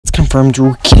confirmed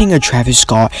we're getting a Travis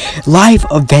Scott live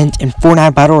event in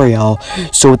Fortnite Battle Royale.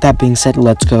 So with that being said,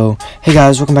 let's go. Hey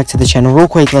guys, welcome back to the channel. Real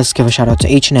quick, let's give a shout out to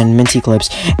H&N Minty Clips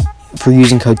for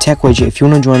using code TechWidget. If you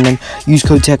want to join them, use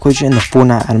code TechWidget in the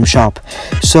Fortnite item shop.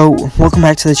 So welcome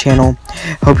back to the channel.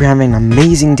 Hope you're having an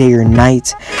amazing day or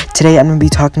night. Today I'm going to be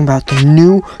talking about the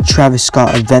new Travis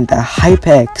Scott event that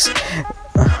HypeX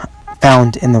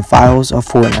found in the files of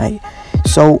Fortnite.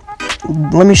 So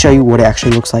let me show you what it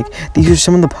actually looks like. These are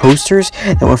some of the posters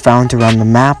that were found around the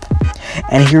map,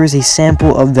 and here is a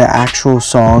sample of the actual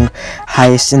song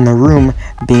Highest in the Room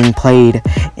being played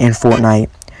in Fortnite.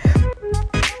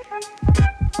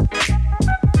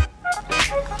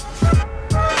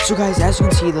 So guys, as you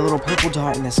can see, the little purple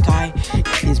dot in the sky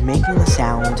is making a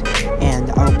sound, and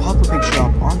I'll pop a picture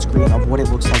up on screen of what it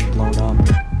looks like blown up.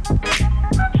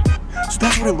 So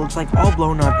that's what it looks like, all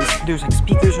blown up. There's like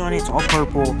speakers on it, it's all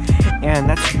purple, and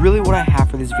that's really what I have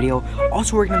for this video.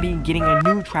 Also, we're going to be getting a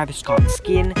new Travis Scott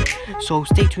skin, so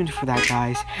stay tuned for that,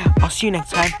 guys. I'll see you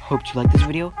next time. Hope you like this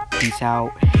video. Peace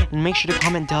out, and make sure to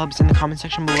comment dubs in the comment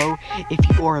section below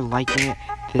if you are liking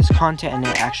this content and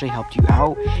it actually helped you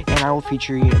out, and I will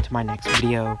feature you into my next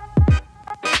video.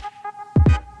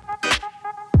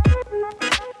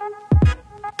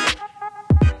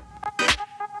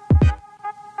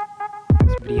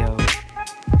 Video.